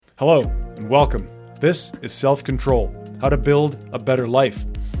Hello and welcome. This is Self-Control, How to Build a Better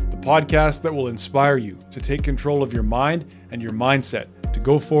Life, the podcast that will inspire you to take control of your mind and your mindset to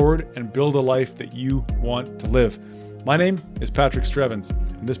go forward and build a life that you want to live. My name is Patrick Strevens,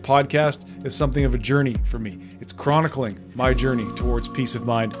 and this podcast is something of a journey for me. It's chronicling my journey towards peace of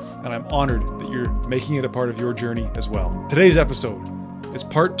mind, and I'm honored that you're making it a part of your journey as well. Today's episode is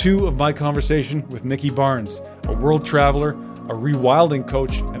part 2 of my conversation with Nikki Barnes, a world traveler, a rewilding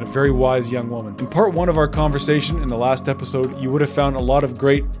coach, and a very wise young woman. In part 1 of our conversation in the last episode, you would have found a lot of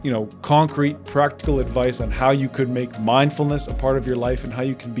great, concrete, practical advice on how you could make mindfulness a part of your life and how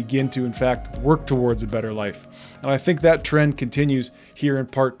you can begin to, in fact, work towards a better life. And I think that trend continues here in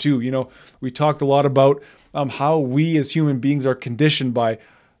part 2. We talked a lot about how we as human beings are conditioned by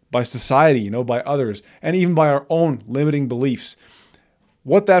society, by others, and even by our own limiting beliefs.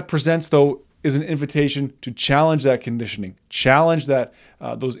 What that presents, though, is an invitation to challenge that conditioning, challenge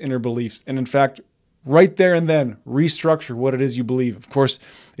those inner beliefs, and in fact, right there and then, restructure what it is you believe. Of course,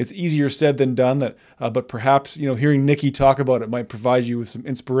 it's easier said than done. But perhaps hearing Nikki talk about it might provide you with some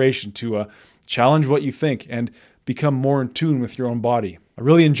inspiration to challenge what you think and become more in tune with your own body. I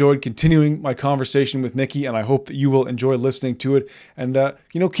really enjoyed continuing my conversation with Nikki, and I hope that you will enjoy listening to it. And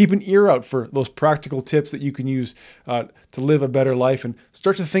keep an ear out for those practical tips that you can use to live a better life, and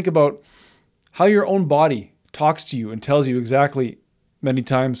start to think about how your own body talks to you and tells you exactly many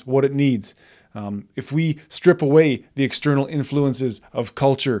times what it needs. If we strip away the external influences of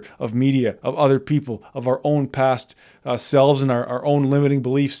culture, of media, of other people, of our own past selves and our own limiting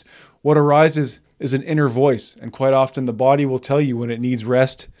beliefs, what arises is an inner voice. And quite often the body will tell you when it needs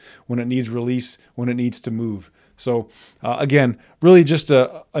rest, when it needs release, when it needs to move. So again, really just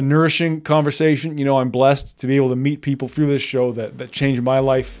a nourishing conversation. I'm blessed to be able to meet people through this show that change my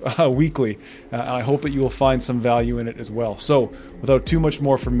life weekly. And I hope that you will find some value in it as well. So without too much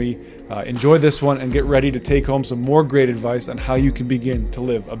more from me, enjoy this one and get ready to take home some more great advice on how you can begin to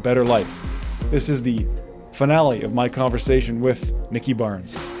live a better life. This is the finale of my conversation with Nikki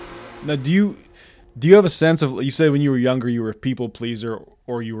Barnes. Now, do you have a sense of, you say when you were younger, you were a people pleaser,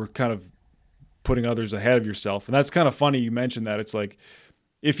 or you were kind of putting others ahead of yourself? And that's kind of funny you mentioned that. It's like,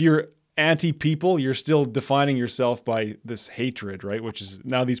 if you're anti-people, you're still defining yourself by this hatred, right? Which is,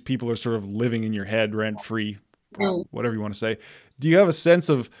 now these people are sort of living in your head rent-free, whatever you want to say. Do you have a sense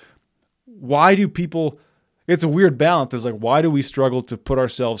of why do people, it's a weird balance. It's like, why do we struggle to put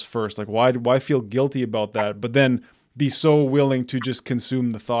ourselves first? Like, why feel guilty about that, but then be so willing to just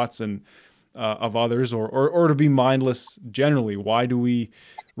consume the thoughts and of others, or to be mindless generally? Why do we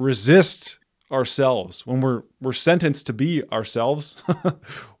resist ourselves when we're sentenced to be ourselves?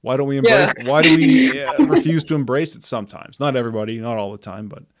 Why don't we embrace it? Why do we refuse to embrace it sometimes? Not everybody, not all the time,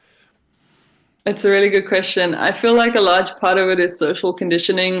 but it's a really good question. I feel like a large part of it is social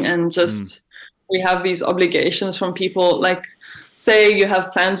conditioning, and just we have these obligations from people. Like, say you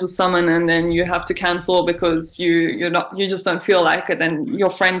have plans with someone and then you have to cancel because you just don't feel like it, and your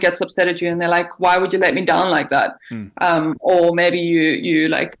friend gets upset at you and they're like, why would you let me down like that? Or maybe you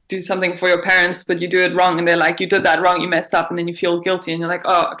like do something for your parents but you do it wrong, and they're like, you did that wrong, you messed up, and then you feel guilty and you're like,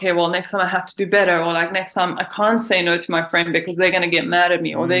 oh, okay, well, next time I have to do better, or like next time I can't say no to my friend because they're going to get mad at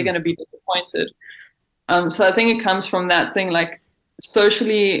me or they're going to be disappointed. So I think it comes from that thing, like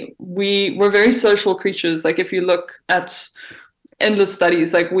socially we're very social creatures. Like if you look at endless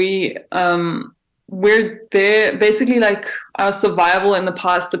studies, like we're there basically, like our survival in the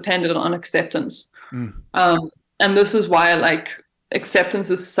past depended on acceptance. And this is why like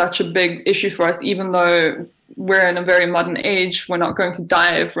acceptance is such a big issue for us. Even though we're in a very modern age, we're not going to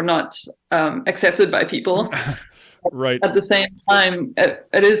die if we're not accepted by people. Right. At the same time, it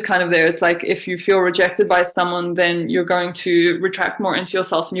is kind of there. It's like if you feel rejected by someone, then you're going to retract more into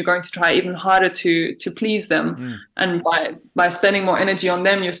yourself and you're going to try even harder to please them. And by spending more energy on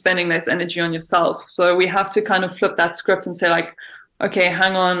them, you're spending less energy on yourself. So we have to kind of flip that script and say like, okay,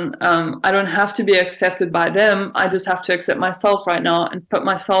 hang on, I don't have to be accepted by them. I just have to accept myself right now and put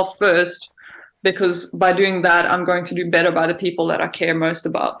myself first, because by doing that, I'm going to do better by the people that I care most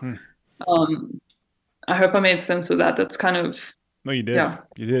about. I hope I made sense of that. That's kind of... No, you did. Yeah.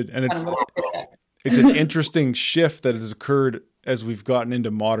 You did. And it's an interesting shift that has occurred as we've gotten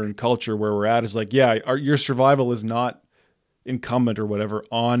into modern culture, where we're at is like, your survival is not incumbent or whatever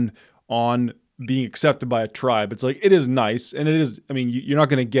on being accepted by a tribe. It's like, it is nice. And it is, I mean, you're not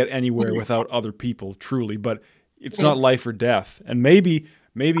going to get anywhere without other people, truly, but it's not life or death. And maybe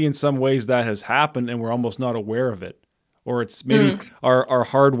in some ways that has happened and we're almost not aware of it. Or it's maybe our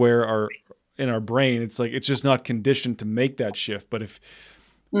hardware, in our brain, it's like, it's just not conditioned to make that shift. But if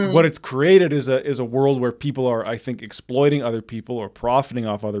what it's created is a world where people are, I think, exploiting other people or profiting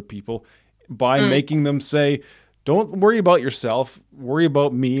off other people by making them say, don't worry about yourself, worry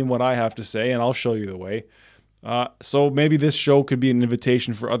about me and what I have to say, and I'll show you the way. So maybe this show could be an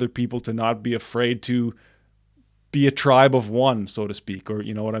invitation for other people to not be afraid to be a tribe of one, so to speak, or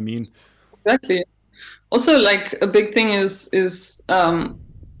you know what I mean? Exactly. Also, like a big thing is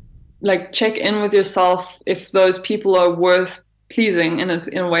like check in with yourself if those people are worth pleasing in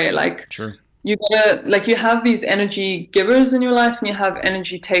a way. Like Sure. you gotta, like, you have these energy givers in your life and you have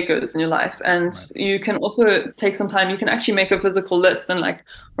energy takers in your life, and you can also take some time. You can actually make a physical list and like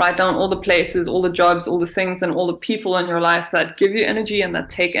write down all the places, all the jobs, all the things, and all the people in your life that give you energy and that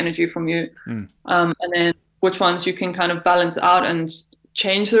take energy from you. And then which ones you can kind of balance out and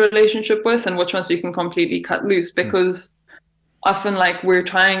change the relationship with, and which ones you can completely cut loose. Because often, like, we're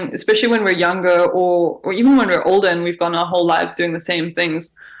trying, especially when we're younger or even when we're older and we've gone our whole lives doing the same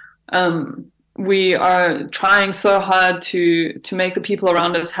things, we are trying so hard to make the people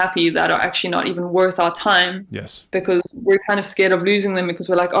around us happy that are actually not even worth our time. Yes. Because we're kind of scared of losing them, because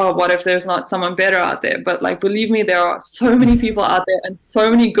we're like, oh, what if there's not someone better out there? But like, believe me, there are so many people out there, and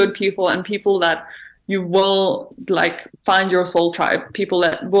so many good people, and people that you will like find your soul tribe, people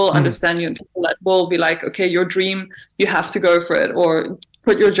that will understand you, and people that will be like, okay, your dream, you have to go for it, or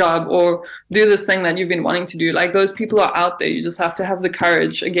quit your job, or do this thing that you've been wanting to do. Like, those people are out there. You just have to have the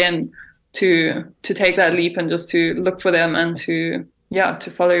courage again to take that leap and just to look for them and to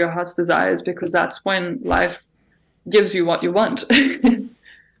follow your heart's desires, because that's when life gives you what you want. You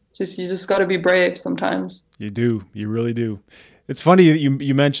just got to be brave sometimes. You do. You really do. It's funny that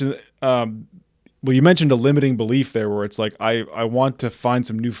you mentioned, you mentioned a limiting belief there, where it's like, I want to find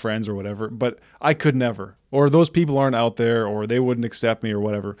some new friends or whatever, but I could never, or those people aren't out there, or they wouldn't accept me or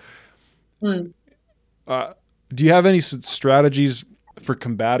whatever. Do you have any strategies for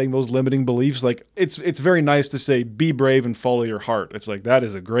combating those limiting beliefs? Like, it's very nice to say, be brave and follow your heart. It's like, that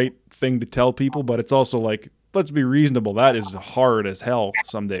is a great thing to tell people, but it's also like, let's be reasonable. That is hard as hell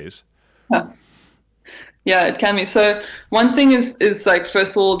some days. Yeah, it can be. So one thing is like,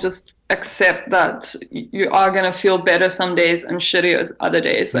 first of all, just accept that you are going to feel better some days and shittier other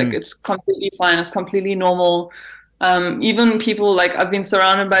days. Like, it's completely fine. It's completely normal. Even people, like, I've been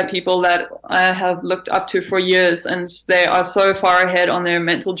surrounded by people that I have looked up to for years, and they are so far ahead on their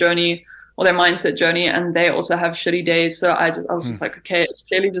mental journey or their mindset journey, and they also have shitty days. So I was just like, okay, it's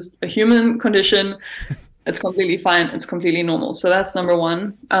clearly just a human condition. It's completely fine. It's completely normal. So that's number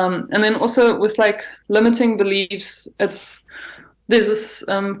one. And then also with like limiting beliefs, there's this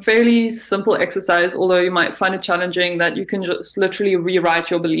fairly simple exercise, although you might find it challenging, that you can just literally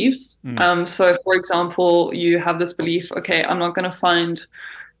rewrite your beliefs. So for example, you have this belief, okay, I'm not going to find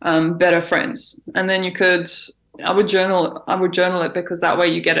better friends. And then I would journal it, because that way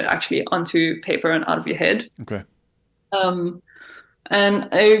you get it actually onto paper and out of your head. Okay. And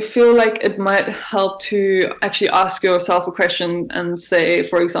I feel like it might help to actually ask yourself a question and say,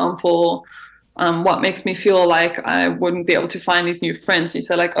 for example, what makes me feel like I wouldn't be able to find these new friends? And you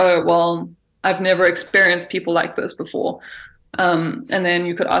say like, oh, well, I've never experienced people like this before. And then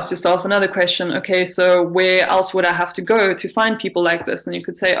you could ask yourself another question. Okay, so where else would I have to go to find people like this? And you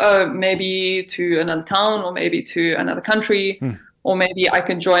could say, oh, maybe to another town, or maybe to another country. Or maybe I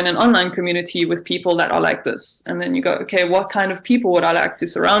can join an online community with people that are like this. And then you go, okay, what kind of people would I like to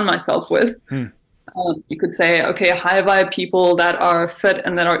surround myself with? You could say, okay, high vibe people that are fit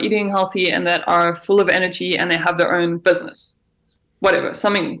and that are eating healthy and that are full of energy and they have their own business. Whatever,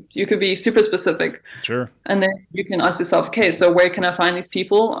 something, you could be super specific. Sure. And then you can ask yourself, okay, so where can I find these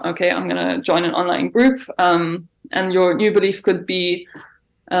people? Okay, I'm going to join an online group. And your new belief could be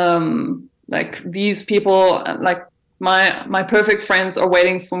like, these people, like, my perfect friends are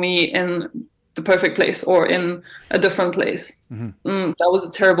waiting for me in the perfect place or in a different place. That was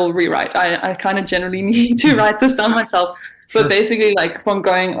a terrible rewrite. I kind of generally need to write this down myself. But basically, like, from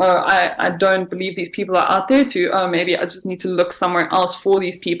going, oh, I don't believe these people are out there, to, oh, maybe I just need to look somewhere else for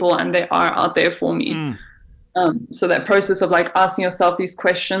these people and they are out there for me. So that process of like asking yourself these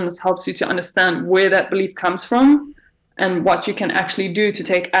questions helps you to understand where that belief comes from and what you can actually do to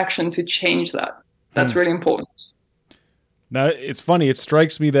take action to change that. That's really important. Now, it's funny. It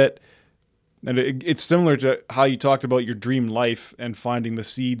strikes me that, and it's similar to how you talked about your dream life and finding the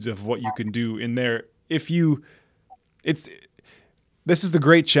seeds of what you can do in there. This is the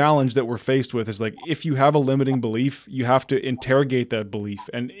great challenge that we're faced with, is like, if you have a limiting belief, you have to interrogate that belief.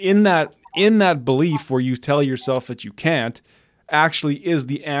 And in that belief where you tell yourself that you can't, actually is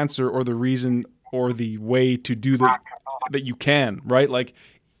the answer or the reason or the way to do that you can, right? Like,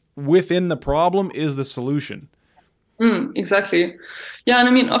 within the problem is the solution. Exactly. Yeah, and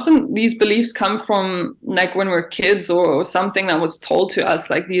I mean, often these beliefs come from like when we're kids, or something that was told to us.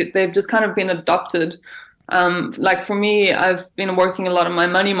 Like they've just kind of been adopted. Like for me, I've been working a lot on my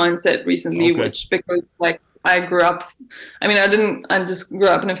money mindset recently, Okay. which, because like I grew up, I mean, I just grew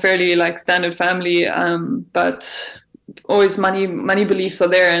up in a fairly like standard family, but always money beliefs are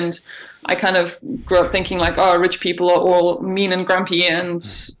there, and I kind of grew up thinking like, oh, rich people are all mean and grumpy and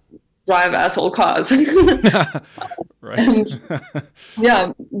drive asshole cars. Right. And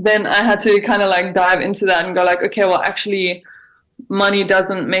yeah, then I had to kind of like dive into that and go like, okay, well, actually, money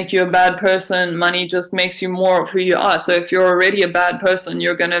doesn't make you a bad person. Money just makes you more of who you are. So if you're already a bad person,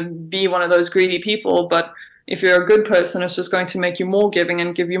 you're going to be one of those greedy people. But if you're a good person, it's just going to make you more giving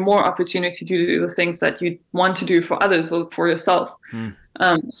and give you more opportunity to do the things that you want to do for others or for yourself.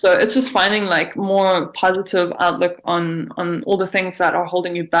 So it's just finding like more positive outlook on all the things that are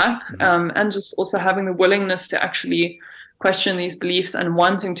holding you back, and just also having the willingness to actually question these beliefs and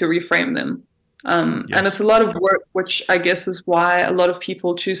wanting to reframe them. And it's a lot of work, which I guess is why a lot of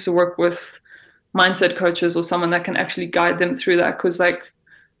people choose to work with mindset coaches or someone that can actually guide them through that. Because like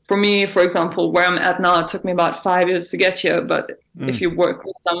for me, for example, where I'm at now, it took me about 5 years to get here. But if you work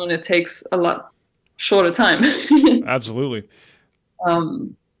with someone, it takes a lot shorter time. Absolutely.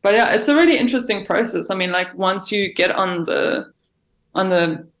 But yeah, it's a really interesting process. I mean, like once you get on the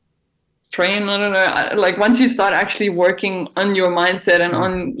train, I don't know, like once you start actually working on your mindset and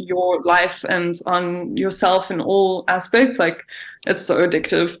on your life and on yourself in all aspects, like it's so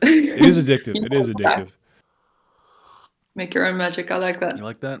addictive. It is addictive. It is addictive. Make your own magic. I like that. You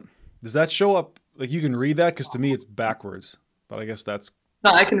like that? Does that show up? Like you can read that? Because to me it's backwards, but I guess that's...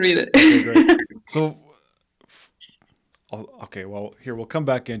 No, I can read it. Okay, great. So, okay, well, here, we'll come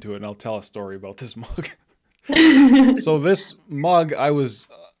back into it and I'll tell a story about this mug. So this mug,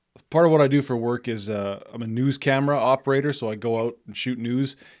 part of what I do for work is I'm a news camera operator, so I go out and shoot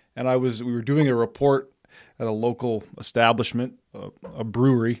news. And we were doing a report at a local establishment, a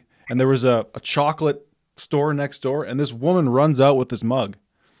brewery, and there was a chocolate store next door, and this woman runs out with this mug,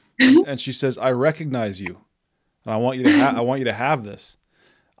 and she says, "I recognize you, and I want you to have this."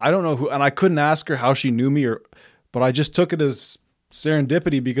 I don't know who, and I couldn't ask her how she knew me, but I just took it as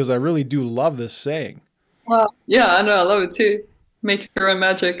serendipity because I really do love this saying. Well, yeah, I know, I love it too. Make your own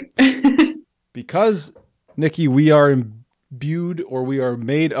magic. Because, Nikki, we are imbued, or we are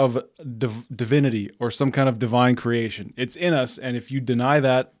made of divinity or some kind of divine creation. It's in us, and if you deny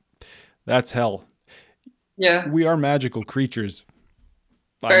that, that's hell. Yeah. We are magical creatures.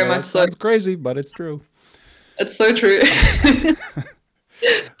 Very much so. Sounds crazy, but it's true. It's so true.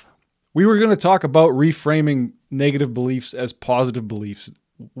 We were going to talk about reframing negative beliefs as positive beliefs.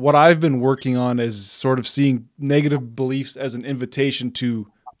 What I've been working on is sort of seeing negative beliefs as an invitation to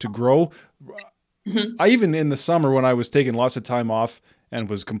grow. I even in the summer when I was taking lots of time off and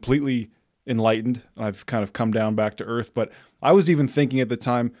was completely enlightened, I've kind of come down back to earth, but I was even thinking at the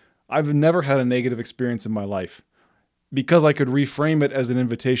time, I've never had a negative experience in my life because I could reframe it as an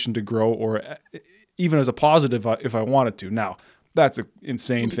invitation to grow, or even as a positive if I wanted to. Now, that's an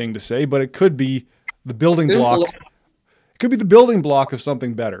insane thing to say, but it could be the building block. It could be the building block of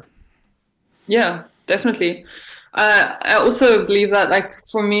something better. Yeah, definitely. I also believe that, like,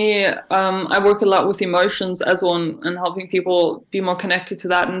 for me, I work a lot with emotions as well, and helping people be more connected to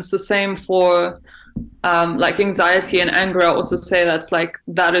that. And it's the same for like anxiety and anger. I also say that's like,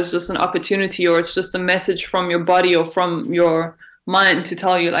 that is just an opportunity, or it's just a message from your body or from your mind to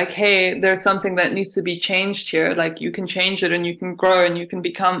tell you like, hey, there's something that needs to be changed here. Like you can change it and you can grow and you can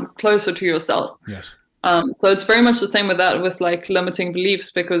become closer to yourself. Yes. So it's very much the same with that, with like limiting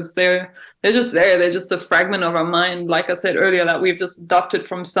beliefs, because they're just there. They're just a fragment of our mind, like I said earlier, that we've just adopted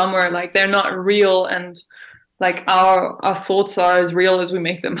from somewhere. Like they're not real, and like our thoughts are as real as we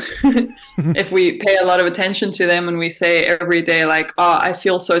make them. If we pay a lot of attention to them and we say every day like, oh, I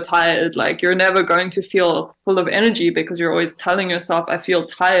feel so tired, like you're never going to feel full of energy because you're always telling yourself I feel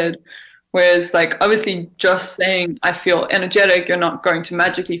tired. Whereas like obviously just saying I feel energetic, you're not going to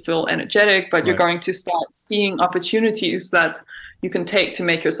magically feel energetic, but you're going to start seeing opportunities that you can take to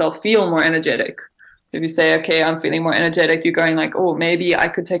make yourself feel more energetic. If you say, okay, I'm feeling more energetic, you're going like, oh, maybe I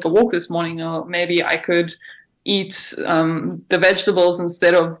could take a walk this morning, or maybe I could eat the vegetables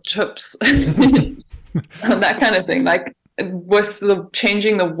instead of chips. That kind of thing. Like with the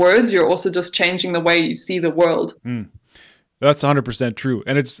changing the words, you're also just changing the way you see the world. That's 100% true.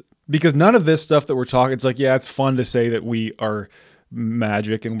 And it's because none of this stuff that we're talking, it's like, yeah, it's fun to say that we are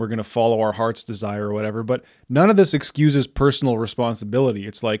magic and we're going to follow our heart's desire or whatever, but none of this excuses personal responsibility.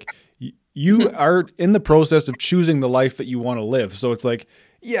 It's like you are in the process of choosing the life that you want to live. So it's like,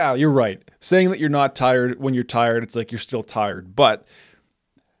 Yeah, you're right. Saying that you're not tired when you're tired, it's like you're still tired. But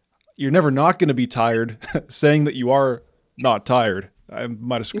you're never not going to be tired saying that you are not tired. I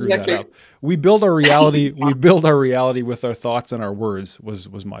might have screwed Exactly. that up. We build our reality. We build our reality with our thoughts and our words.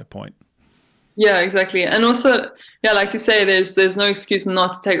 Was my point. Yeah, exactly. And also, yeah, like you say, there's no excuse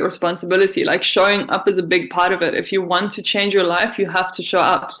not to take responsibility. Like showing up is a big part of it. If you want to change your life, you have to show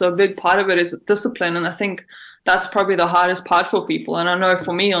up. So a big part of it is discipline. And I think that's probably the hardest part for people. And I know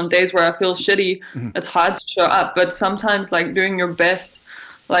for me, on days where I feel shitty, it's hard to show up. But sometimes like doing your best,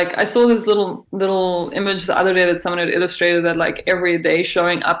 like I saw this little image the other day that someone had illustrated that like every day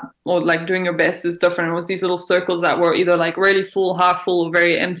showing up or like doing your best is different. It was these little circles that were either like really full, half full, or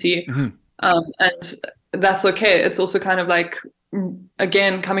very empty. And that's okay. It's also kind of like,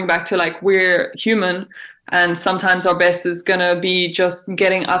 again, coming back to like we're human, and sometimes our best is going to be just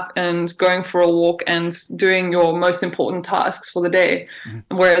getting up and going for a walk and doing your most important tasks for the day.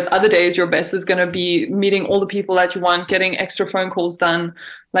 Whereas other days, your best is going to be meeting all the people that you want, getting extra phone calls done,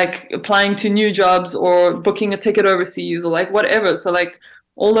 like applying to new jobs or booking a ticket overseas or like whatever. So like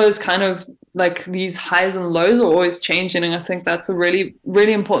all those kind of like these highs and lows are always changing. And I think that's a really,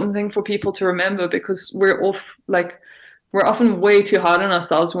 really important thing for people to remember, because we're often way too hard on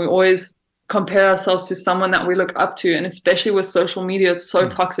ourselves. We always compare ourselves to someone that we look up to. And especially with social media, it's so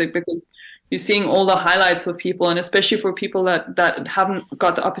toxic, because you're seeing all the highlights of people. And especially for people that haven't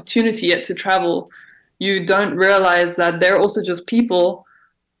got the opportunity yet to travel, you don't realize that they're also just people.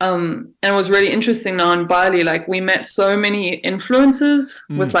 And it was really interesting now in Bali, like we met so many influencers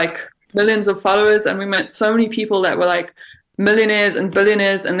with like millions of followers, and we met so many people that were like millionaires and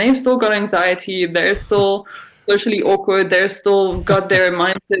billionaires, and they've still got anxiety, they're still socially awkward, they're still got their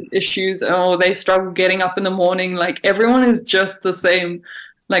mindset issues, or they struggle getting up in the morning. Like everyone is just the same.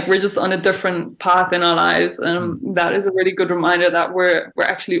 Like we're just on a different path in our lives, and that is a really good reminder that we're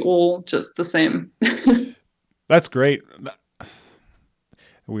actually all just the same. That's great.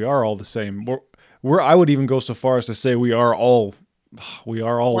 We are all the same. I would even go so far as to say we are all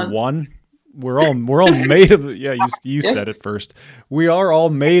one. We're all made of, yeah, you said it first. We are all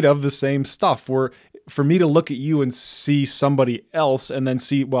made of the same stuff. For me to look at you and see somebody else and then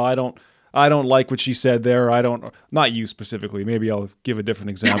see, well, I don't like what she said there. Not you specifically. Maybe I'll give a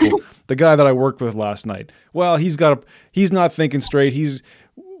different example. The guy that I worked with last night. Well, he's not thinking straight.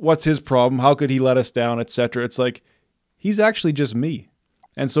 What's his problem? How could he let us down, etc. It's like, he's actually just me.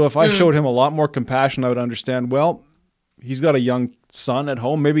 And so if I showed him a lot more compassion, I would understand, well, he's got a young son at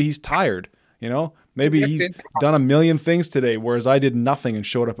home. Maybe he's tired, maybe he's done a million things today, whereas I did nothing and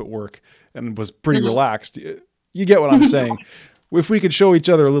showed up at work and was pretty relaxed. You get what I'm saying? If we could show each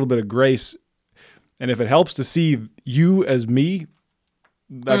other a little bit of grace, and if it helps to see you as me,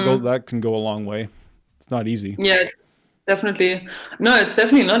 that can go a long way. It's not easy. Yeah, definitely. No, it's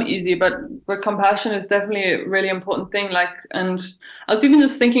definitely not easy, but compassion is definitely a really important thing. Like, and I was even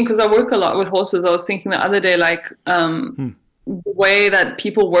just thinking, because I work a lot with horses, I was thinking the other day, like, the way that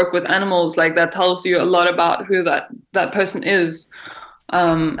people work with animals, like that tells you a lot about who that person is.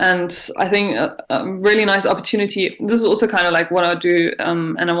 And I think a really nice opportunity, this is also kind of like what I do,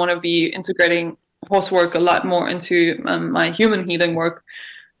 and I want to be integrating horse work a lot more into my human healing work.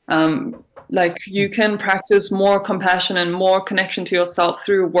 Like you can practice more compassion and more connection to yourself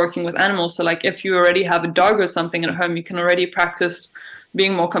through working with animals. So like if you already have a dog or something at home, you can already practice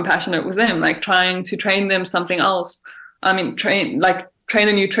being more compassionate with them, like trying to train them something else. I mean, train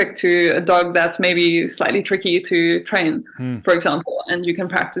a new trick to a dog that's maybe slightly tricky to train, for example. And you can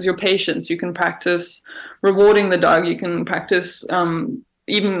practice your patience. You can practice rewarding the dog. You can practice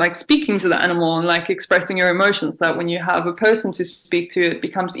even like speaking to the animal and like expressing your emotions, so that when you have a person to speak to, it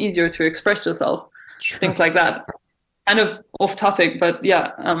becomes easier to express yourself. Sure. Things like that. Kind of off topic, but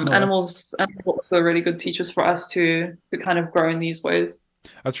yeah, animals are really good teachers for us to kind of grow in these ways.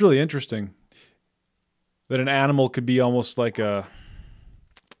 That's really interesting. That an animal could be almost like a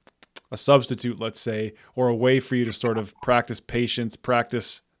substitute, let's say, or a way for you to sort of practice patience,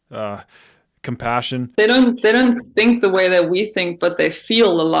 practice compassion. They don't think the way that we think, but they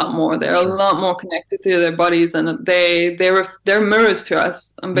feel a lot more. They're a lot more connected to their bodies, and they're mirrors to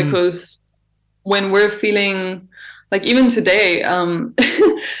us. Because when we're feeling like, even today,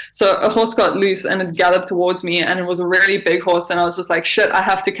 so a horse got loose and it galloped towards me, and it was a really big horse, and I was just like, shit, I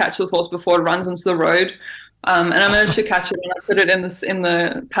have to catch this horse before it runs into the road. And I managed to catch it, and I put it in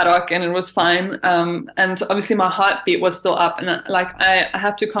the paddock, and it was fine. And obviously my heartbeat was still up, and I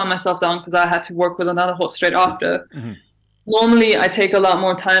have to calm myself down because I had to work with another horse straight after. Normally I take a lot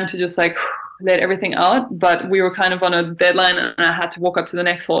more time to just like let everything out, but we were kind of on a deadline, and I had to walk up to the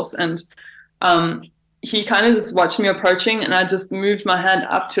next horse, and he kind of just watched me approaching, and I just moved my hand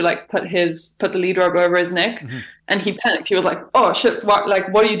up to like put the lead rope over his neck, and he panicked. He was like, "Oh shit! What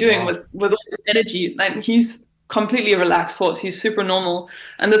are you doing with all this energy?" Like, he's completely relaxed horse. He's super normal,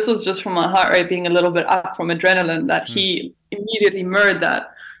 and this was just from my heart rate being a little bit up from adrenaline that he immediately mirrored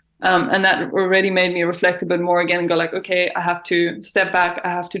that. And that already made me reflect a bit more again and go like, okay, I have to step back. I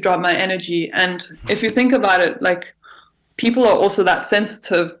have to drop my energy. And if you think about it, like, people are also that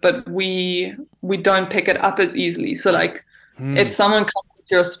sensitive, but we don't pick it up as easily. So like, if someone comes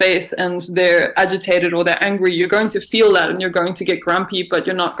into your space and they're agitated or they're angry, you're going to feel that and you're going to get grumpy, but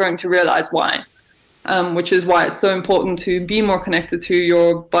you're not going to realize why. Which is why it's so important to be more connected to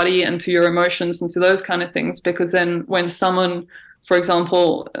your body and to your emotions and to those kind of things, because then when someone, for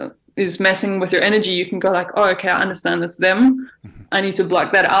example, is messing with your energy, you can go like, oh, okay, I understand it's them. I need to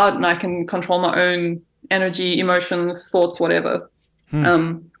block that out, and I can control my own energy, emotions, thoughts, whatever.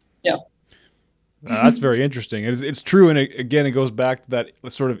 Yeah. That's very interesting. It's true. And again, it goes back to that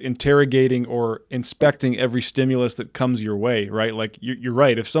sort of interrogating or inspecting every stimulus that comes your way, right? Like, you're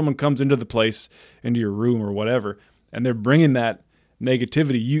right. If someone comes into the place, into your room or whatever, and they're bringing that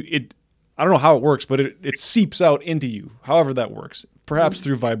negativity, I don't know how it works, but it seeps out into you, however that works, perhaps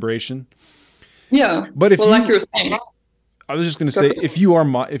through vibration. Yeah. But like you were saying, I was just going to say, if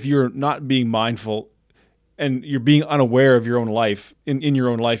you're not being mindful and you're being unaware of your own life, in your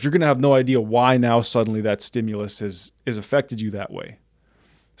own life, you're going to have no idea why now suddenly that stimulus has affected you that way.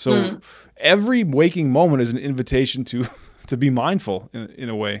 So every waking moment is an invitation to be mindful in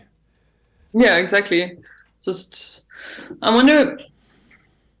a way. Yeah, exactly. Just, I wonder,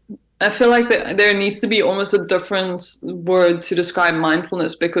 I feel like there needs to be almost a different word to describe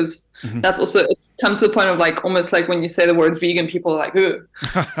mindfulness, because that's also, it comes to the point of like, almost like when you say the word vegan, people are like, ooh.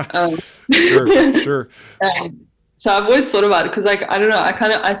 Sure. So I've always thought about it, because like, I don't know,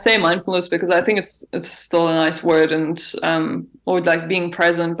 I say mindfulness because I think it's still a nice word, and or like being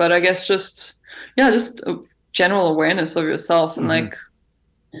present, but I guess just a general awareness of yourself, and like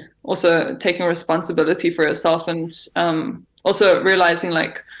also taking responsibility for yourself, and also realizing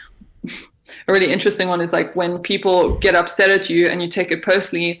like, a really interesting one is like, when people get upset at you and you take it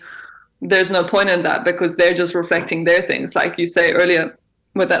personally, there's no point in that, because they're just reflecting their things. Like you say earlier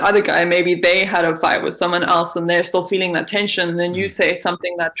with that other guy, maybe they had a fight with someone else and they're still feeling that tension, and then you say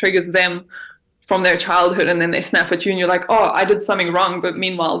something that triggers them from their childhood, and then they snap at you and you're like, oh, I did something wrong, but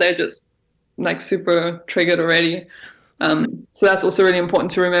meanwhile they're just like super triggered already. So that's also really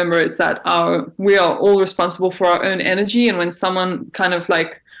important to remember, is that we are all responsible for our own energy, and when someone kind of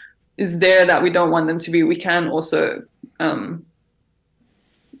like is there that we don't want them to be, we can also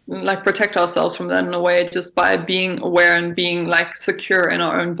like protect ourselves from that in a way, just by being aware and being like secure in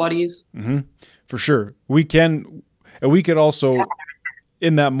our own bodies. For sure. We could also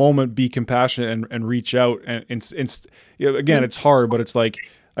in that moment be compassionate and reach out, and again, it's hard, but it's like,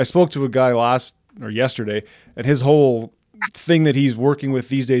 I spoke to a guy yesterday, and his whole thing that he's working with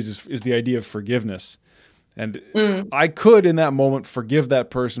these days is the idea of forgiveness. And I could, in that moment, forgive that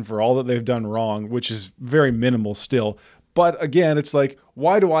person for all that they've done wrong, which is very minimal still. But again, it's like,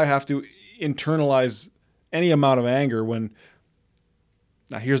 why do I have to internalize any amount of anger when...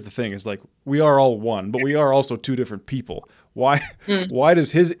 Now, here's the thing, is like, we are all one, but we are also two different people. Why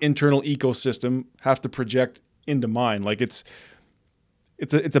does his internal ecosystem have to project into mine? Like, it's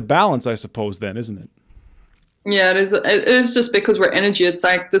a balance, I suppose, then, isn't it? Yeah, it is. It is just because we're energy. It's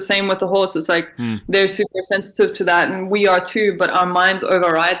like the same with the horse. It's like they're super sensitive to that, and we are too, but our minds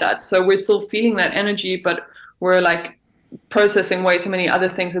override that. So we're still feeling that energy, but we're like processing way too many other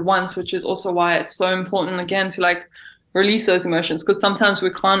things at once, which is also why it's so important, again, to like release those emotions, because sometimes we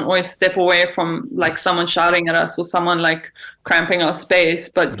can't always step away from like someone shouting at us or someone like cramping our space,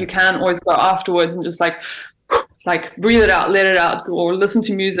 but you can always go afterwards and just like breathe it out, let it out, or listen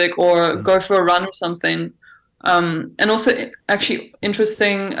to music, or go for a run or something. And also, actually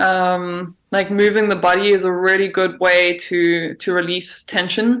interesting, like moving the body is a really good way to release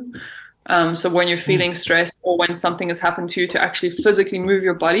tension. So when you're feeling stressed, or when something has happened to you, to actually physically move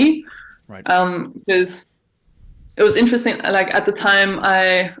your body. Right. Because it was interesting, like at the time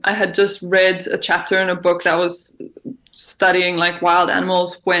I had just read a chapter in a book that was studying like wild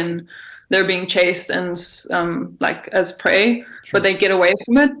animals when they're being chased and like as prey, but they get away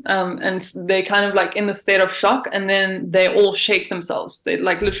from it, and they kind of like in the state of shock, and then they all shake themselves. They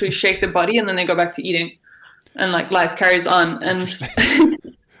like literally shake their body, and then they go back to eating, and like life carries on. And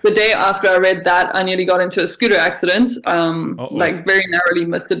the day after I read that, I nearly got into a scooter accident, like very narrowly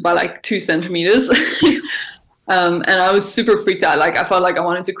missed it by like 2 centimeters. And I was super freaked out. Like I felt like I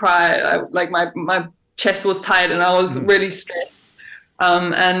wanted to cry. Like my chest was tight, and I was really stressed.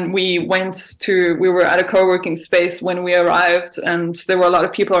 And we were at a co-working space when we arrived, and there were a lot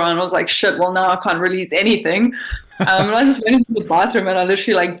of people around. I was like, shit, well, now I can't release anything. And I just went into the bathroom and I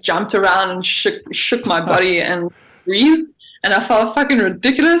literally like jumped around and shook my body and breathed. And I felt fucking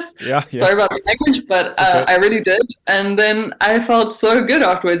ridiculous. Yeah. Sorry about the language, but okay. I really did. And then I felt so good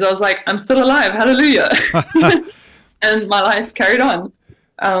afterwards. I was like, I'm still alive. Hallelujah. And my life carried on.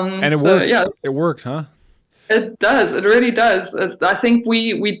 And it worked. Yeah. It worked, huh? It does. It really does. I think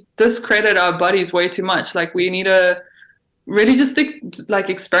we discredit our bodies way too much. Like, we need to really just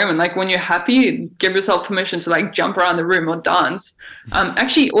experiment. Like, when you're happy, give yourself permission to like jump around the room or dance.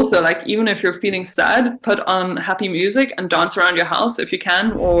 Actually, also, like, even if you're feeling sad, put on happy music and dance around your house if you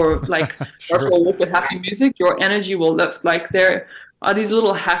can, or like sure. go for a walk with happy music. Your energy will lift. Like, there are these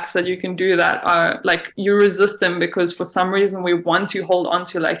little hacks that you can do that are like, you resist them because for some reason we want to hold on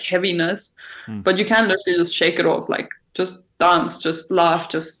to like heaviness, but you can literally just shake it off. Like, just dance, just laugh,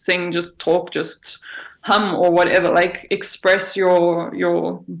 just sing, just talk, just hum or whatever. Like, express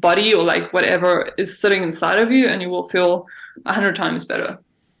your body or like whatever is sitting inside of you, and you will feel 100 times better.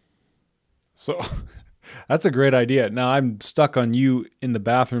 So that's a great idea. Now I'm stuck on you in the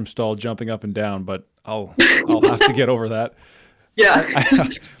bathroom stall jumping up and down, but I'll have to get over that. Yeah.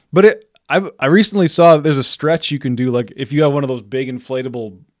 But I recently saw there's a stretch you can do, like if you have one of those big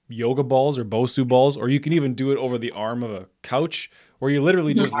inflatable yoga balls or Bosu balls, or you can even do it over the arm of a couch, where you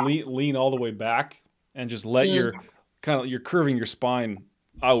literally just lean all the way back and just let you're curving your spine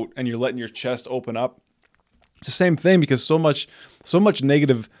out and you're letting your chest open up. It's the same thing, because so much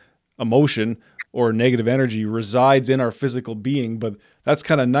negative emotion or negative energy resides in our physical being, but that's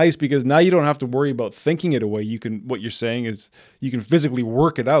kind of nice because now you don't have to worry about thinking it away. What you're saying is you can physically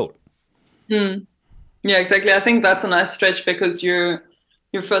work it out. Yeah, exactly. I think that's a nice stretch because you're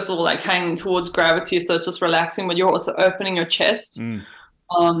first of all like hanging towards gravity, so it's just relaxing, but you're also opening your chest.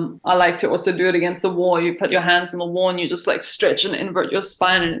 I like to also do it against the wall. You put your hands on the wall and you just like stretch and invert your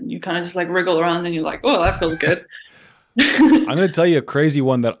spine, and you kind of just like wriggle around, and you're like, oh, that feels good. I'm going to tell you a crazy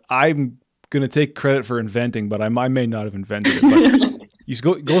one that I'm going to take credit for inventing, but I may not have invented it. But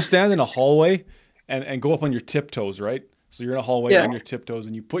you go stand in a hallway and go up on your tiptoes, right? So you're in a hallway on your tiptoes,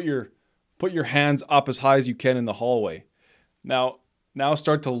 and you put your hands up as high as you can in the hallway. Now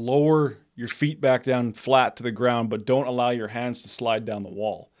start to lower your feet back down flat to the ground, but don't allow your hands to slide down the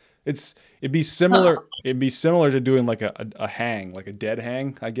wall. It'd be similar to doing like a hang, like a dead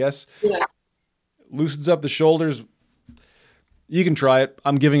hang, I guess. Yeah. Loosens up the shoulders. You can try it.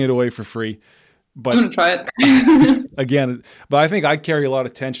 I'm giving it away for free. But I'm gonna try it. Again, but I think I carry a lot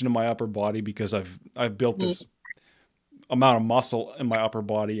of tension in my upper body because I've built this amount of muscle in my upper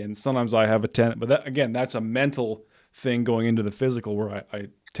body, and sometimes I have a tendency. But that's a mental thing going into the physical, where I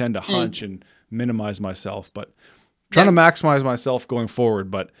tend to hunch and minimize myself, but trying to maximize myself going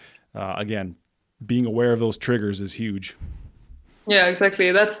forward. But again, being aware of those triggers is huge. Yeah,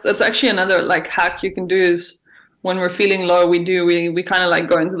 exactly. That's actually another like hack you can do is, when we're feeling low, we kind of like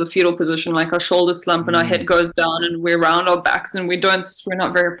go into the fetal position, like our shoulders slump and our head goes down and we're round our backs and we're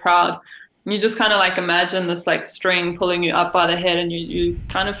not very proud. And you just kind of like imagine this like string pulling you up by the head, and you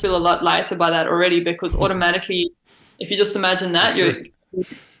kind of feel a lot lighter by that already, because automatically, if you just imagine that, you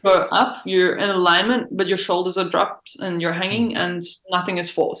go up, you're in alignment, but your shoulders are dropped and you're hanging and nothing is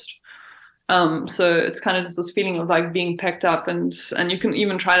forced. So it's kind of just this feeling of like being picked up, and you can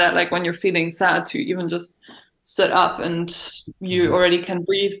even try that like when you're feeling sad, to even just sit up, and you already can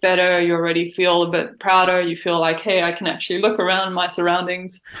breathe better. You already feel a bit prouder. You feel like, hey, I can actually look around my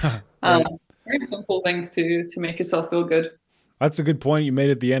surroundings. Right. Very simple things to make yourself feel good. That's a good point you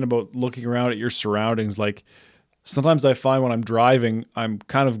made at the end about looking around at your surroundings. Like, sometimes I find when I'm driving, I'm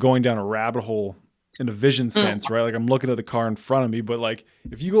kind of going down a rabbit hole in a vision sense, right? Like, I'm looking at the car in front of me, but like,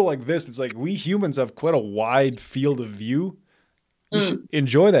 if you go like this, it's like we humans have quite a wide field of view. You should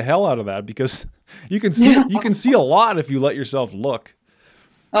enjoy the hell out of that, because you can see a lot if you let yourself look.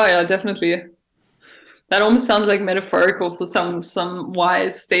 Oh yeah, definitely. That almost sounds like metaphorical for some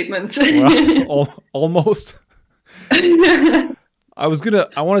wise statements. Well, almost. I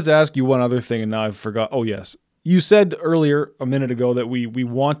wanted to ask you one other thing, and now I've forgot. Oh yes. You said earlier a minute ago that we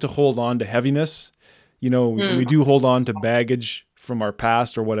want to hold on to heaviness. We do hold on to baggage from our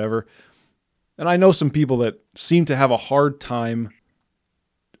past or whatever. And I know some people that seem to have a hard time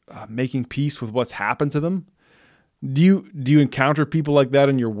making peace with what's happened to them. Do you encounter people like that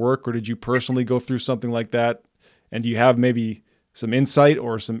in your work, or did you personally go through something like that? And do you have maybe some insight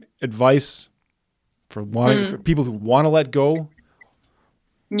or some advice for people who want to let go?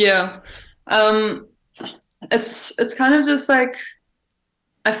 Yeah. It's kind of just like,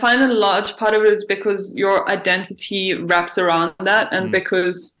 I find a large part of it is because your identity wraps around that, and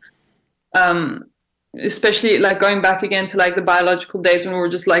because especially like going back again to like the biological days when we were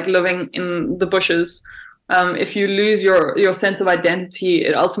just like living in the bushes, if you lose your sense of identity,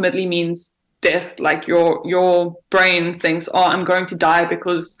 it ultimately means death. Like your brain thinks, oh, I'm going to die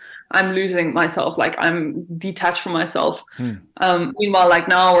because I'm losing myself, like I'm detached from myself. Meanwhile, like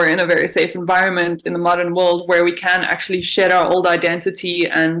now we're in a very safe environment in the modern world where we can actually shed our old identity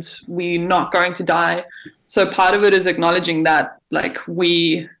and we're not going to die. So part of it is acknowledging that like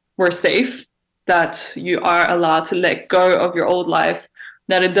we're safe, that you are allowed to let go of your old life,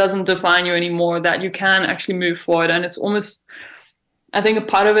 that it doesn't define you anymore, that you can actually move forward. And it's almost, I think a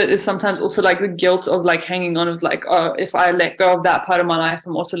part of it is sometimes also like the guilt of like hanging on of like, oh, if I let go of that part of my life,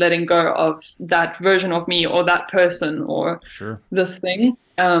 I'm also letting go of that version of me or that person or this thing.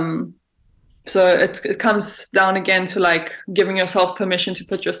 So it comes down again to like giving yourself permission to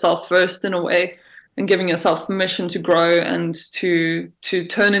put yourself first in a way, and giving yourself permission to grow and to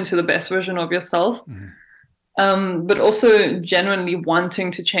turn into the best version of yourself. But also genuinely wanting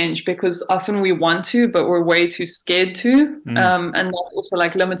to change, because often we want to, but we're way too scared to. And that's also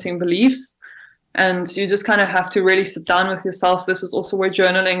like limiting beliefs. And you just kind of have to really sit down with yourself. This is also where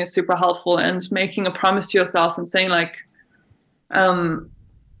journaling is super helpful, and making a promise to yourself and saying like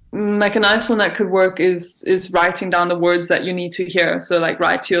a nice one that could work is writing down the words that you need to hear. So like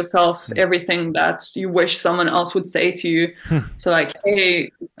write to yourself everything that you wish someone else would say to you. So like,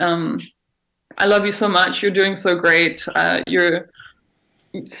 hey, I love you so much. You're doing so great. You're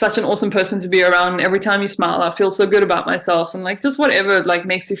such an awesome person to be around. Every time you smile, I feel so good about myself, and like just whatever like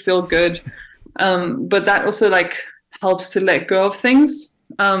makes you feel good. But that also like helps to let go of things,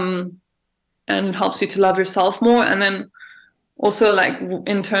 and helps you to love yourself more. And then also like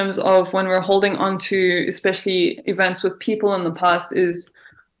in terms of when we're holding on to especially events with people in the past, is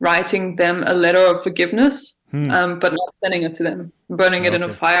writing them a letter of forgiveness, but not sending it to them, burning it in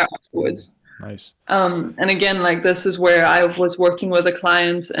a fire afterwards. Nice. And again, like this is where I was working with a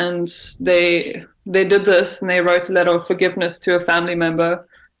client, and they did this, and they wrote a letter of forgiveness to a family member,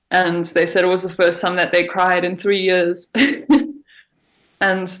 and they said it was the first time that they cried in 3 years.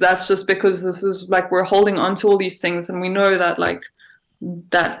 And that's just because this is like we're holding on to all these things, and we know that like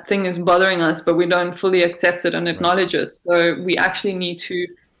that thing is bothering us, but we don't fully accept it and acknowledge it. So we actually need to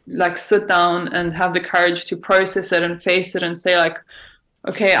like sit down and have the courage to process it and face it and say like,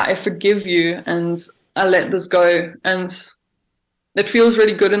 okay, I forgive you and I let this go. And it feels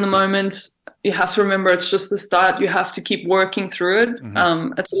really good in the moment. You have to remember it's just the start. You have to keep working through it.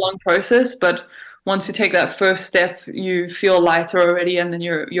 It's a long process, but once you take that first step, you feel lighter already, and then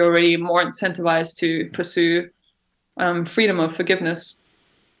you're already more incentivized to pursue freedom of forgiveness.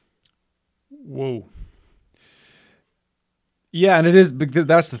 Whoa. Yeah, and it is, because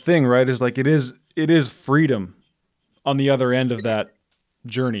that's the thing, right? Is like it is freedom on the other end of that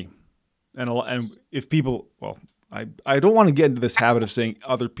journey. And if people, well, I don't want to get into this habit of saying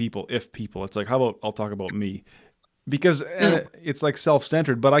other people, if people. It's like, how about I'll talk about me? Because it's like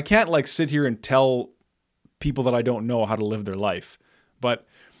self-centered, but I can't like sit here and tell people that I don't know how to live their life. But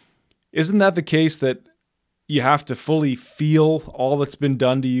isn't that the case, that you have to fully feel all that's been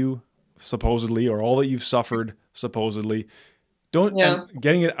done to you, supposedly, or all that you've suffered, supposedly? And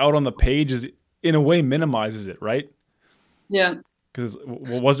getting it out on the page is, in a way, minimizes it, right? Yeah. Because,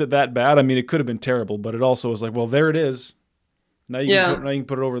 well, was it that bad? I mean, it could have been terrible, but it also was like, well, there it is. Now you can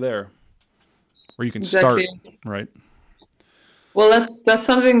put it over there, or you can start, right? Well, that's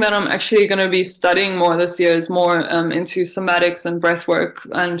something that I'm actually going to be studying more this year, is more into somatics and breath work.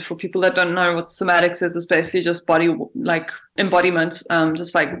 And for people that don't know what somatics is, it's basically just body, like embodiment,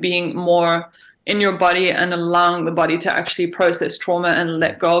 just like being more in your body and allowing the body to actually process trauma and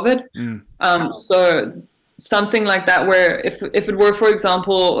let go of it. So something like that, where if it were, for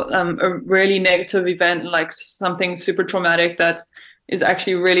example, a really negative event, like something super traumatic that is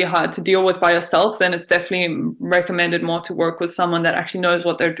actually really hard to deal with by yourself, then it's definitely recommended more to work with someone that actually knows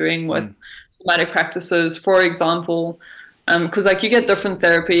what they're doing with somatic practices, for example. Because like you get different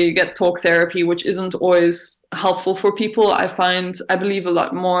therapy, you get talk therapy, which isn't always helpful for people. I believe a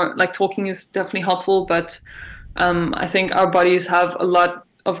lot more like talking is definitely helpful, but I think our bodies have a lot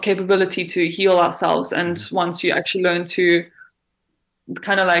of capability to heal ourselves. And once you actually learn to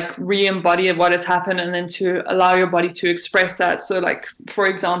kind of like re-embody what has happened, and then to allow your body to express that. So like, for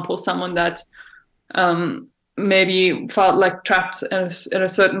example, someone that maybe felt like trapped at a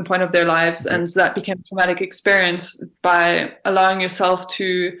certain point of their lives, and that became a traumatic experience, by allowing yourself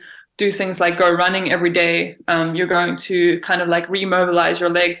to do things like go running every day, you're going to kind of like remobilize your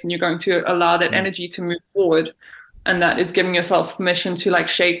legs, and you're going to allow that energy to move forward. and that is giving yourself permission to like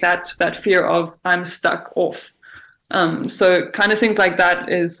shake that fear of I'm stuck off. So kind of things like that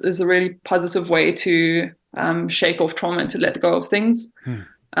is a really positive way to shake off trauma and to let go of things.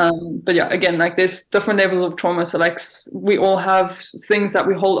 But yeah, again, like there's different levels of trauma. So like we all have things that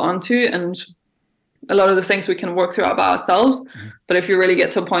we hold on to, and a lot of the things we can work through by ourselves. But if you really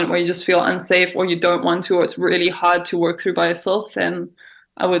get to a point where you just feel unsafe, or you don't want to, or it's really hard to work through by yourself, then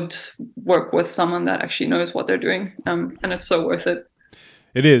I would work with someone that actually knows what they're doing. And it's so worth it.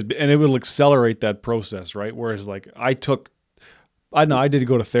 It is, and it will accelerate that process, right? Whereas like I did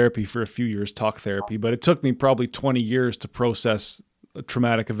go to therapy for a few years, talk therapy, but it took me probably 20 years to process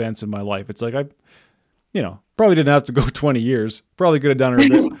traumatic events in my life. It's like probably didn't have to go 20 years. Probably could have done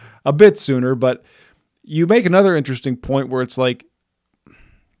it a bit sooner, but you make another interesting point where it's like,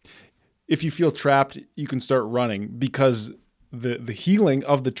 if you feel trapped, you can start running, because the healing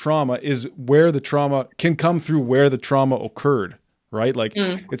of the trauma is where the trauma can come through, where the trauma occurred, right? Like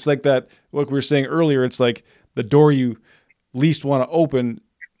it's like that, what we were saying earlier, it's like the door you least want to open,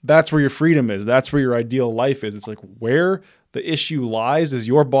 that's where your freedom is. That's where your ideal life is. It's like where the issue lies is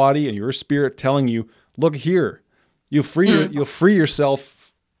your body and your spirit telling you, look here, you'll free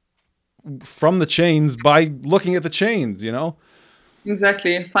yourself from the chains by looking at the chains,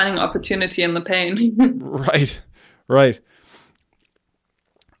 Exactly. Finding opportunity in the pain. Right.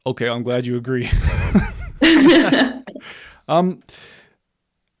 Okay. I'm glad you agree.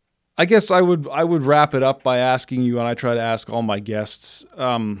 I guess I would wrap it up by asking you, and I try to ask all my guests,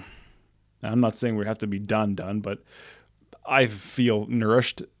 I'm not saying we have to be done, but I feel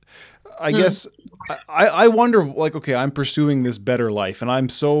nourished. I guess I wonder, like, okay, I'm pursuing this better life, and I'm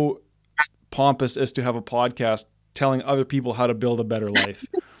so pompous as to have a podcast telling other people how to build a better life.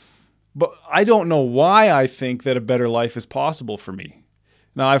 But I don't know why I think that a better life is possible for me.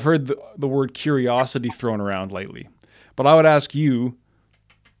 Now, I've heard the word curiosity thrown around lately, but I would ask you,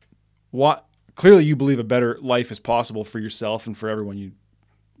 clearly you believe a better life is possible for yourself and for everyone you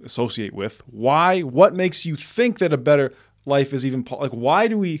associate with. Why? What makes you think that a better life is even like? Why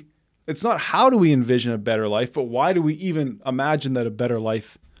do we? It's not how do we envision a better life, but why do we even imagine that a better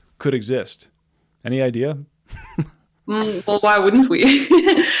life could exist? Any idea? Well, why wouldn't we?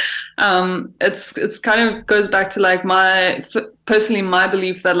 It's kind of goes back to like my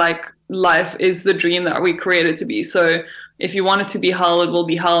belief that like life is the dream that we created to be. So if you want it to be hell, it will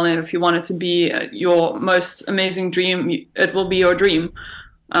be hell, and if you want it to be your most amazing dream, it will be your dream.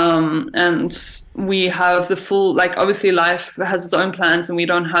 And we have the full, like, obviously life has its own plans, and we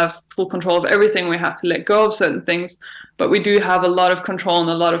don't have full control of everything. We have to let go of certain things, but we do have a lot of control and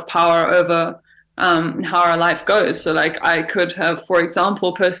a lot of power over how our life goes. So like I could have, for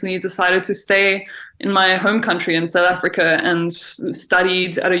example, personally decided to stay in my home country in South Africa and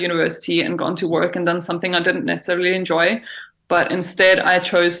studied at a university and gone to work and done something I didn't necessarily enjoy. But instead I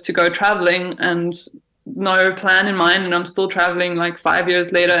chose to go traveling and no plan in mind. And I'm still traveling like 5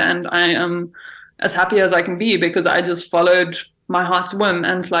 years later, and I am as happy as I can be because I just followed my heart's whim.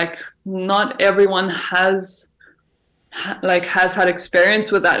 And like not everyone has had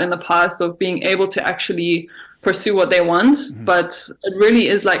experience with that in the past of being able to actually pursue what they want. But it really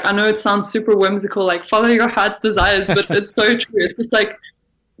is like, I know it sounds super whimsical, like follow your heart's desires, but it's so true. It's just like,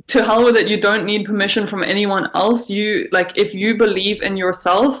 to hell with it. You don't need permission from anyone else. You like, if you believe in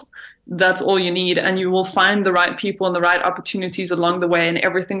yourself, that's all you need, and you will find the right people and the right opportunities along the way, and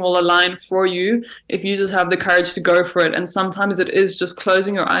everything will align for you if you just have the courage to go for it. And sometimes it is just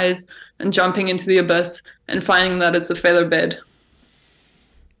closing your eyes and jumping into the abyss and finding that it's a feather bed.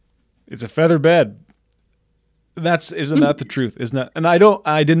 It's a feather bed. Isn't that the truth? Isn't that? And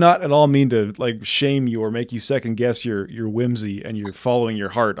I did not at all mean to like shame you or make you second guess your whimsy and you're following your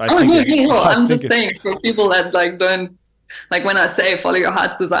heart. I'm just saying for people that like don't, like when I say follow your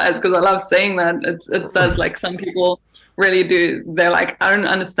heart's desires, because I love saying that, it does, like some people really do. They're like, I don't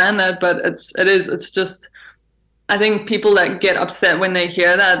understand that, but it's just, I think people that get upset when they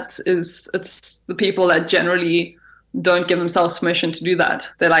hear that it's the people that generally don't give themselves permission to do that.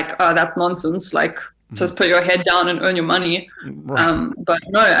 They're like, oh, that's nonsense. Like, just put your head down and earn your money. Right. But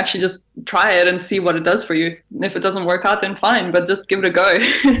no, actually just try it and see what it does for you. If it doesn't work out, then fine, but just give it a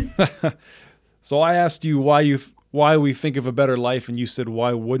go. So I asked you why we think of a better life, and you said,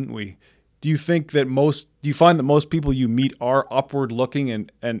 why wouldn't we? Do you find that most people you meet are upward looking,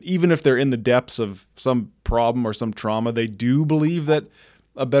 and even if they're in the depths of some problem or some trauma, they do believe that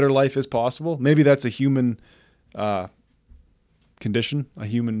a better life is possible? Maybe that's a human condition, a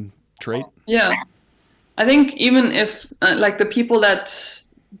human trait. Yeah. I think even if like the people that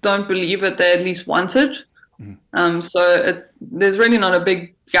don't believe it, they at least want it. So there's really not a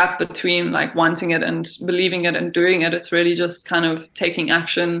big gap between like wanting it and believing it and doing it. It's really just kind of taking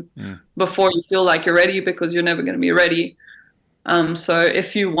action before you feel like you're ready, because you're never going to be ready. So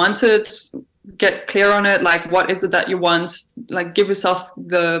if you want it, get clear on it. Like, what is it that you want? Like, give yourself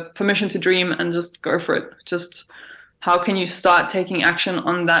the permission to dream and just go for it. Just how can you start taking action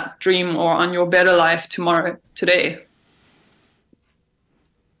on that dream or on your better life today?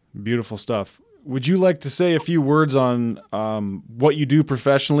 Beautiful stuff. Would you like to say a few words on what you do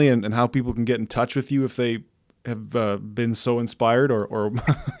professionally and how people can get in touch with you if they have been so inspired, or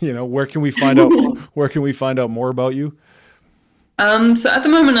you know, where can we find out more about you? So at the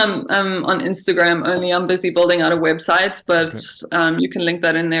moment I'm on Instagram only. I'm busy building out a website, but you can link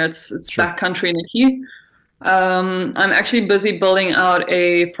that in there. It's sure. Backcountry Nikki. I'm actually busy building out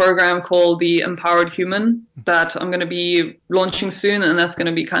a program called the Empowered Human that I'm going to be launching soon, and that's going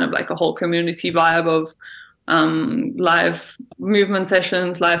to be kind of like a whole community vibe of live movement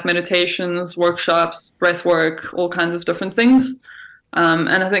sessions, live meditations, workshops, breath work, all kinds of different things. And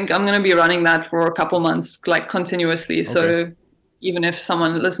I think I'm going to be running that for a couple months, like continuously. Okay. So even if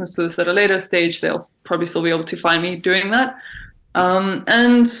someone listens to this at a later stage, they'll probably still be able to find me doing that.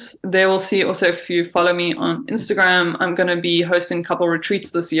 And they will see also, if you follow me on Instagram, I'm going to be hosting a couple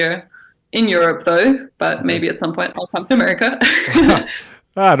retreats this year in Europe though, but maybe at some point I'll come to America.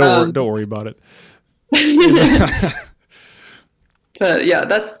 Don't worry about it. But yeah,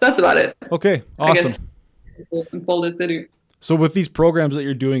 that's about it. Okay. Awesome. Unfold as they do. So with these programs that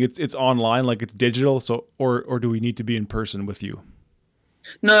you're doing, it's online, like it's digital. So, or do we need to be in person with you?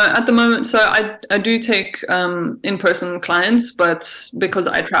 No, at the moment, so I do take in-person clients, but because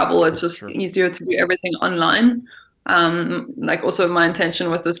I travel, it's just easier to do everything online. Like also my intention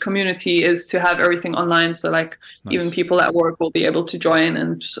with this community is to have everything online. So like even people at work will be able to join,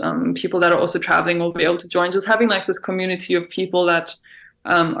 and people that are also traveling will be able to join. Just having like this community of people that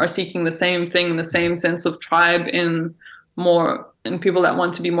are seeking the same thing, the same sense of tribe and people that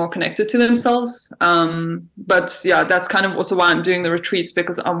want to be more connected to themselves. But yeah, that's kind of also why I'm doing the retreats,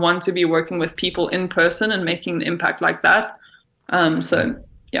 because I want to be working with people in person and making an impact like that. So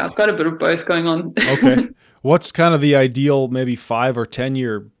yeah, I've got a bit of both going on. Okay. What's kind of the ideal maybe 5 or 10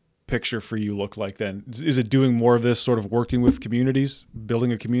 year picture for you look like then? Is it doing more of this sort of working with communities,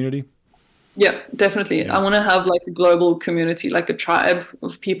 building a community? Yeah, definitely. Yeah. I want to have like a global community, like a tribe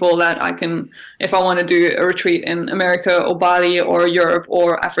of people that I can, if I want to do a retreat in America or Bali or Europe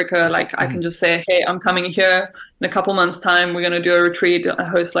or Africa, like I can just say, hey, I'm coming here in a couple months' time. We're going to do a retreat. I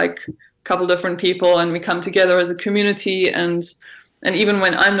host like a couple different people, and we come together as a community. And even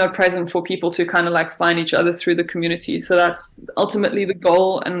when I'm not present, for people to kind of like find each other through the community. So that's ultimately the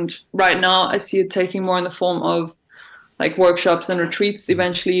goal. And right now I see it taking more in the form of like workshops and retreats,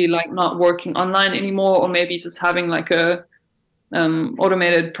 eventually like not working online anymore, or maybe just having like a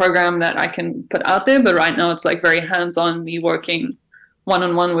automated program that I can put out there. But right now it's like very hands-on, me working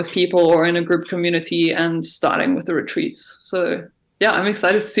one-on-one with people or in a group community and starting with the retreats. So yeah, I'm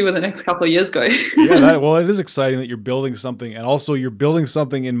excited to see where the next couple of years go. Yeah, well, it is exciting that you're building something, and also you're building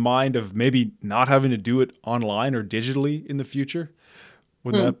something in mind of maybe not having to do it online or digitally in the future.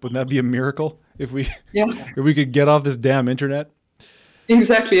 Wouldn't that be a miracle if we could get off this damn internet?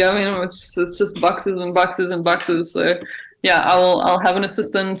 Exactly. I mean, it's just boxes and boxes and boxes. So yeah, I'll have an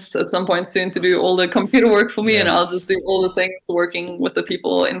assistant at some point soon to do all the computer work for me, and I'll just do all the things working with the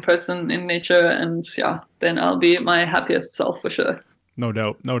people in person, in nature, and yeah, then I'll be my happiest self for sure. No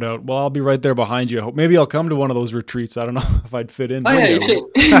doubt. Well, I'll be right there behind you. Maybe I'll come to one of those retreats. I don't know if I'd fit in. Oh,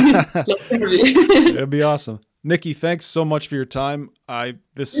 yeah, It'd be awesome. Nikki, thanks so much for your time. Hey,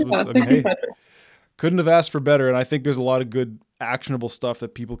 couldn't have asked for better. And I think there's a lot of good, actionable stuff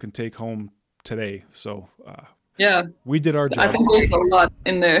that people can take home today. So we did our job. I think there's a lot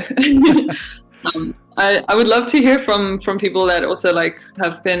in there. I would love to hear from people that also like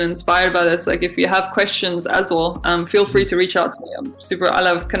have been inspired by this. Like if you have questions as well, feel free to reach out to me. I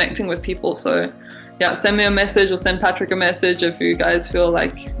love connecting with people. So yeah, send me a message or send Patrick a message if you guys feel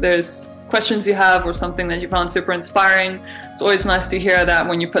like there's questions you have or something that you found super inspiring. It's always nice to hear that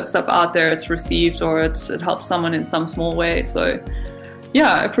when you put stuff out there, it's received or it helps someone in some small way. So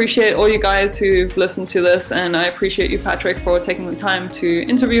yeah, I appreciate all you guys who've listened to this, and I appreciate you, Patrick, for taking the time to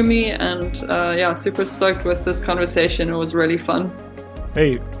interview me. And super stoked with this conversation. It was really fun.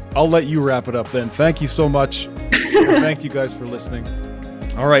 Hey, I'll let you wrap it up then. Thank you so much. Thank you guys for listening.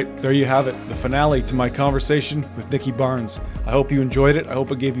 All right, there you have it, the finale to my conversation with Nikki Barnes. I hope you enjoyed it. I hope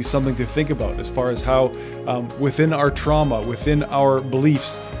it gave you something to think about as far as how within our trauma, within our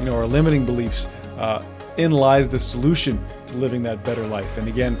beliefs, our limiting beliefs, in lies the solution to living that better life. And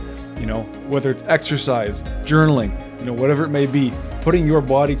again, whether it's exercise, journaling, whatever it may be, putting your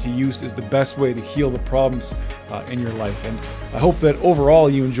body to use is the best way to heal the problems in your life. And I hope that overall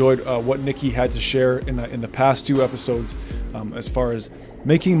you enjoyed what Nikki had to share in the past 2 episodes as far as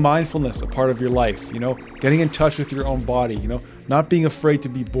making mindfulness a part of your life, getting in touch with your own body, not being afraid to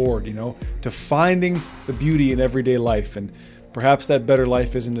be bored, to finding the beauty in everyday life. And perhaps that better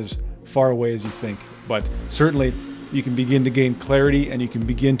life isn't as far away as you think, but certainly you can begin to gain clarity and you can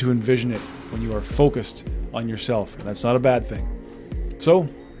begin to envision it when you are focused on yourself. And that's not a bad thing. So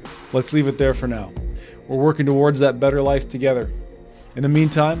let's leave it there for now. We're working towards that better life together. In the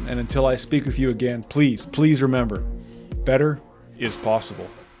meantime, and until I speak with you again, please remember, better is possible.